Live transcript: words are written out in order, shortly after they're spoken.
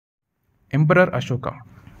Emperor Ashoka.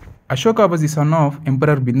 Ashoka was the son of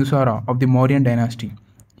Emperor Bindusara of the Mauryan dynasty.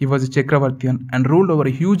 He was a Chakravartian and ruled over a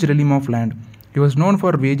huge realm of land. He was known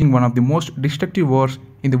for waging one of the most destructive wars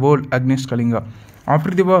in the world against Kalinga.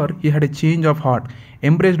 After the war, he had a change of heart,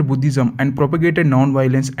 embraced Buddhism, and propagated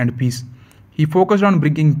non-violence and peace. He focused on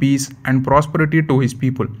bringing peace and prosperity to his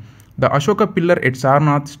people. The Ashoka pillar at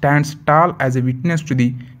Sarnath stands tall as a witness to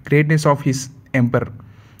the greatness of his emperor.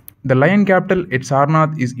 The lion capital at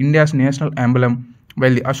Sarnath is India's national emblem,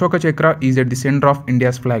 while the Ashoka Chakra is at the center of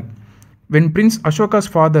India's flag. When Prince Ashoka's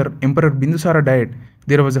father, Emperor Bindusara, died,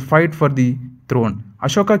 there was a fight for the throne.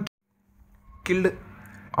 Ashoka killed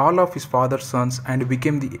all of his father's sons and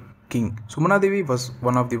became the king. Sumana Devi was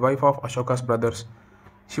one of the wife of Ashoka's brothers.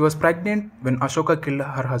 She was pregnant when Ashoka killed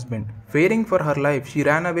her husband. Fearing for her life, she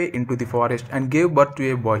ran away into the forest and gave birth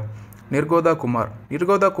to a boy, Nirgoda Kumar.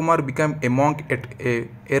 Nirgoda Kumar became a monk at an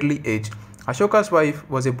early age. Ashoka's wife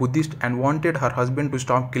was a Buddhist and wanted her husband to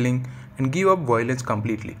stop killing and give up violence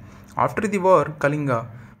completely. After the war, Kalinga,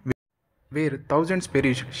 where thousands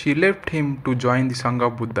perished, she left him to join the Sangha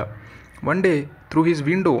of Buddha. One day, through his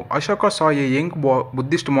window, Ashoka saw a young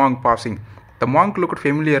Buddhist monk passing. The monk looked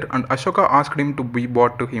familiar and Ashoka asked him to be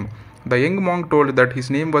brought to him. The young monk told that his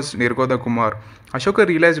name was Nirgoda Kumar. Ashoka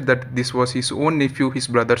realized that this was his own nephew, his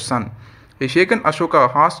brother's son. A shaken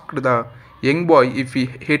Ashoka asked the young boy if he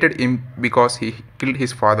hated him because he killed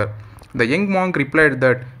his father. The young monk replied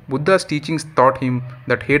that Buddha's teachings taught him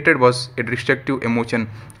that hatred was a destructive emotion,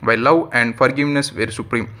 while love and forgiveness were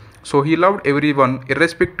supreme. So he loved everyone,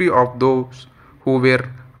 irrespective of those who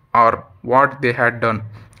were or what they had done.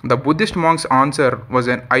 The Buddhist monk's answer was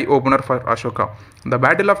an eye-opener for Ashoka. The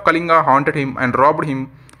battle of Kalinga haunted him and robbed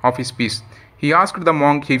him of his peace. He asked the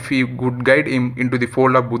monk if he could guide him into the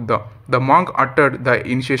fold of Buddha. The monk uttered the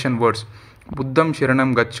initiation words, Buddham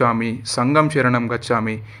Sharanam Gacchami, Sangam Sharanam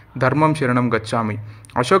Gacchami, Dharmam Sharanam Gacchami.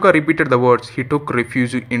 Ashoka repeated the words. He took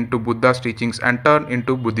refuge into Buddha's teachings and turned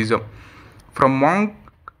into Buddhism. From monk,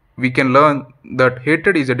 we can learn that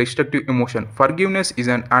hatred is a destructive emotion. Forgiveness is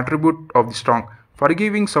an attribute of the strong.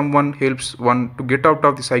 Forgiving someone helps one to get out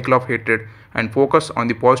of the cycle of hatred and focus on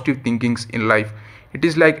the positive thinkings in life. It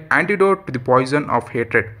is like antidote to the poison of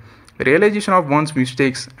hatred. Realization of one's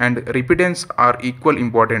mistakes and repentance are equally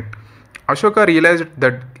important. Ashoka realized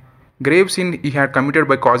that grave sin he had committed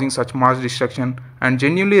by causing such mass destruction and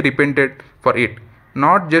genuinely repented for it,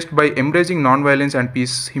 not just by embracing non-violence and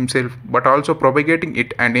peace himself, but also propagating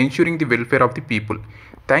it and ensuring the welfare of the people.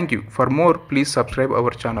 Thank you. For more, please subscribe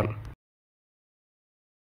our channel.